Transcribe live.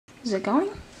Is it going?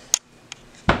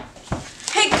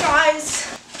 Hey guys!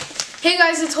 Hey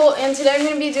guys, it's Holt, and today I'm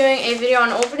going to be doing a video on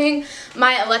opening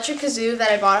my electric kazoo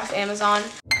that I bought off Amazon.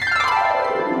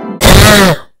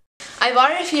 I bought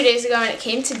it a few days ago and it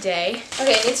came today.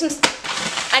 Okay,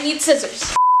 I need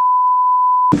scissors.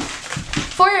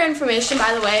 For your information,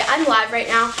 by the way, I'm live right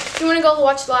now. If you want to go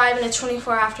watch live and it's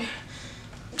 24 after,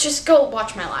 just go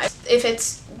watch my live if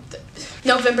it's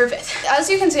November 5th.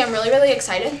 As you can see, I'm really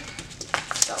excited.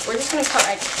 So we're just going to cut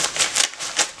right in.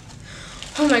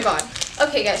 Oh my god.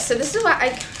 Okay guys, so this is what I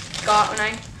got when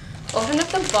I opened up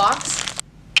the box.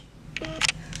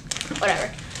 Whatever.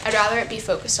 I'd rather it be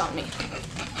focused on me.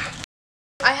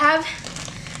 I have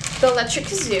the electric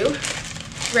kazoo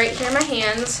right here in my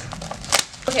hands.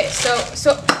 Okay, so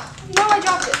no, I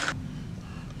dropped it.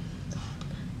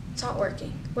 It's not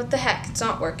working. What the heck? It's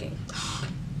not working.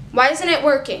 Why isn't it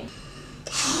working?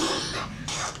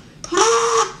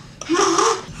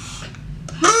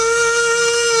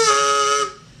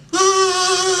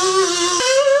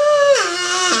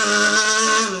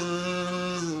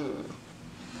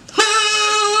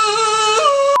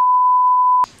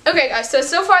 Okay guys,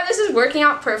 so far this is working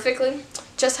out perfectly,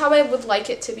 just how I would like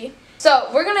it to be. So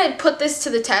we're gonna put this to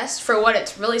the test for what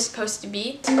it's really supposed to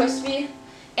be. It's supposed to be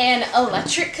an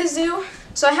electric kazoo.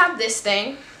 So I have this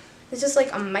thing. This is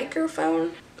like a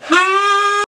microphone.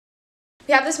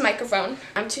 We have this microphone.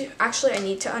 I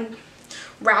need to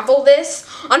unravel this.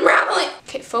 Unravel it!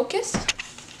 Okay, focus.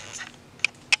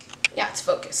 Yeah, it's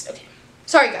focused. Okay.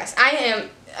 Sorry guys,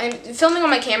 I'm filming on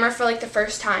my camera for like the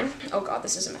first time. Oh god,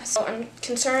 this is a mess. So I'm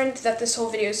concerned that this whole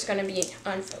video is gonna be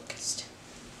unfocused.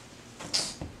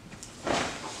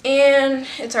 And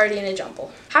it's already in a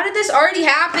jumble. How did this already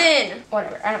happen?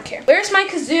 Whatever, I don't care. Where's my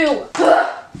kazoo?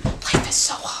 Life is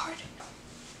so hard.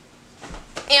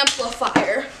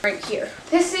 Amplifier right here.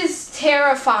 This is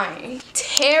terrifying.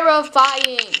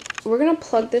 Terrifying. We're gonna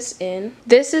plug this in.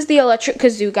 This is the electric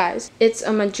kazoo, guys. It's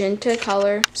a magenta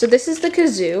color. So this is the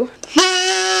kazoo.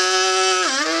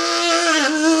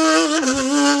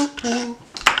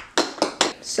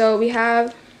 So we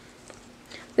have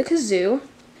the kazoo,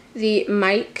 the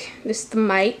mic, this is the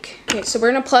mic. Okay, so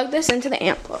we're gonna plug this into the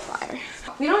amplifier.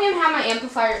 We don't even have my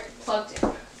amplifier plugged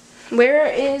in. Where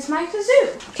is my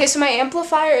kazoo? Okay, so my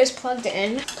amplifier is plugged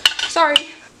in. Sorry.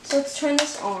 So let's turn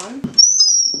this on.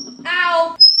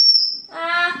 Ow!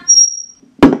 Ah!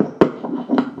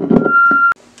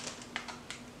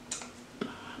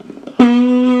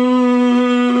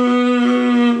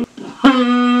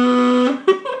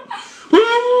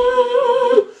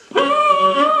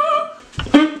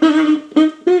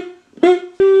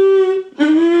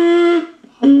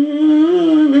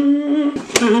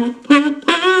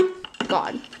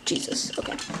 God, Jesus,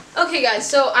 okay. Okay guys,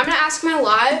 so I'm gonna ask my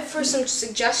live for some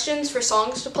suggestions for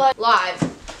songs to play. Live.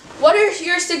 What are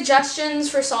your suggestions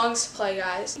for songs to play,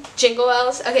 guys? Jingle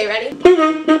bells? Okay, ready?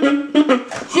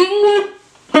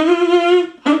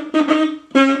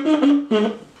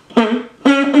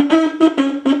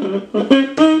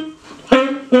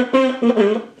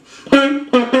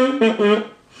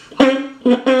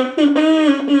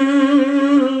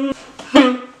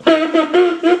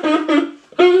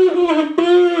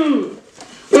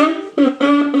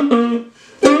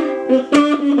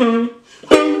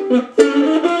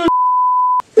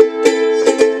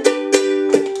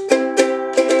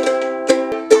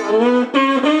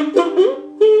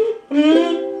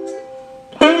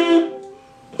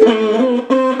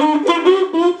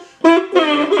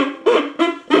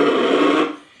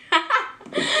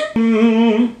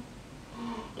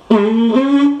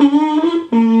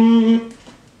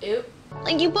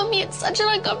 Like, you put me in such an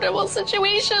uncomfortable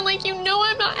situation. Like, you know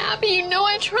I'm not happy. You know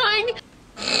I'm trying.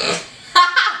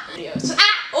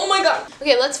 Oh my god.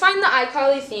 Okay, let's find the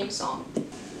iCarly theme song.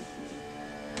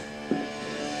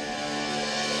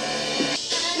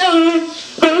 No.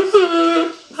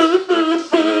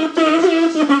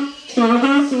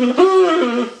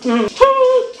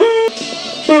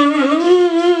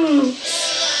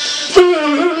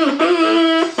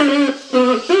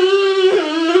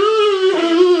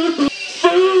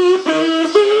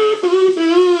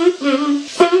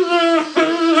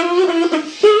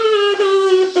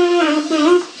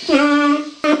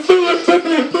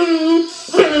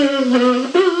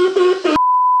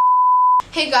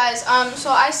 Hey guys, so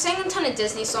I sang a ton of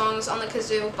Disney songs on the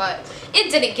kazoo, but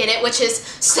it didn't get it, which is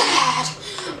sad.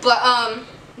 But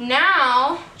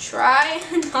now try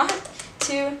not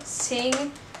to sing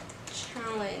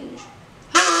challenge.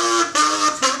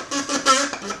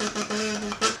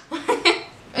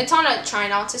 It's on a try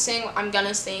not to sing, I'm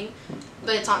gonna sing,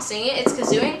 but it's not singing, it's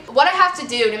kazooing. What I have to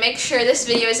do to make sure this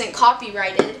video isn't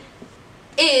copyrighted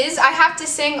is I have to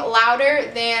sing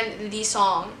louder than the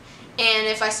song. And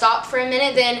if I stop for a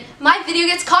minute, then my video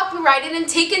gets copyrighted and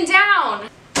taken down.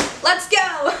 Let's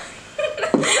go!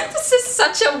 This is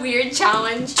such a weird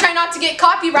challenge. Try not to get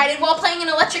copyrighted while playing an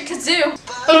electric kazoo.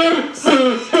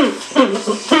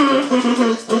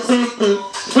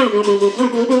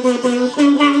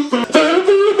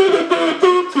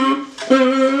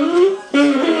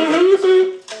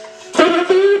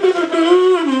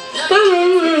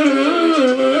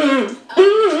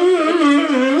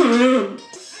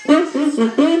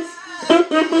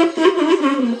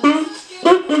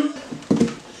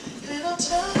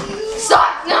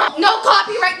 Stop! No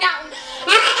copyright now!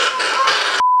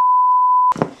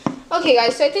 Okay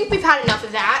guys, so I think we've had enough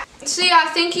of that. So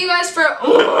yeah, thank you guys for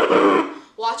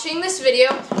watching this video.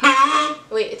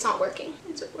 Wait, it's not working.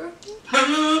 Is it working?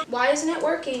 Why isn't it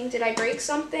working? Did I break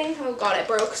something? Oh god, I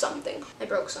broke something. I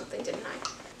broke something, didn't I?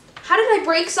 How did I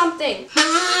break something?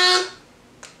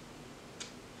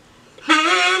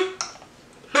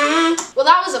 Well,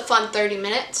 that was a fun 30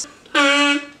 minutes.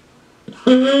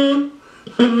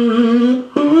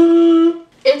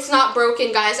 It's not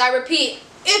broken, guys. I repeat,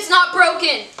 it's not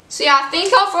broken. So yeah,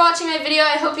 thank y'all for watching my video.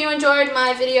 I hope you enjoyed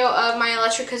my video of my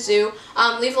electric kazoo.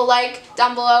 Leave a like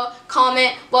down below.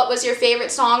 Comment what was your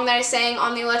favorite song that I sang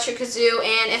on the electric kazoo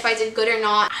and if I did good or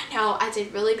not. I know I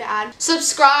did really bad.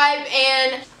 Subscribe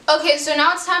and okay, so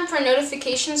now it's time for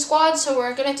Notification Squad. So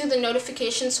we're gonna do the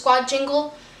Notification Squad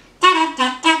jingle.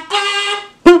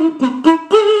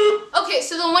 Okay,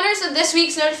 so the winners of this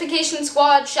week's Notification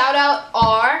Squad shout out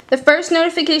are... The first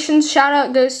notification shout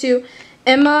out goes to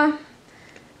Emma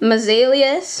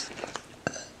Mazalius.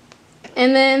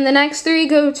 And then the next three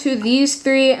go to these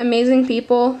three amazing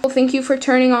people. Thank you for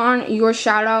turning on your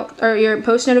shout out or your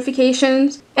post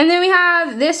notifications. And then we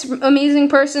have this amazing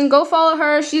person. Go follow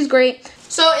her. She's great.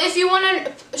 So if you want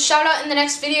a shout out in the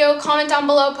next video, comment down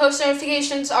below, post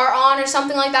notifications are on or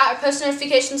something like that, or post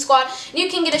notification squad, and you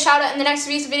can get a shout out in the next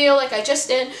week's video like I just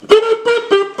did.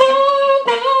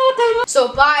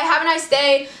 So bye, have a nice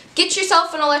day, get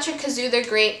yourself an electric kazoo, they're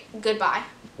great, goodbye.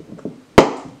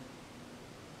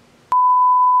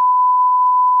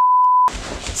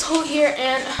 It's all here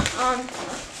and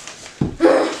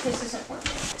this isn't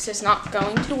working. This is not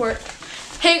going to work.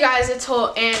 Hey guys, it's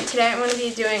Holt, and today I'm going to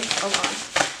be doing,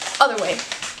 other way.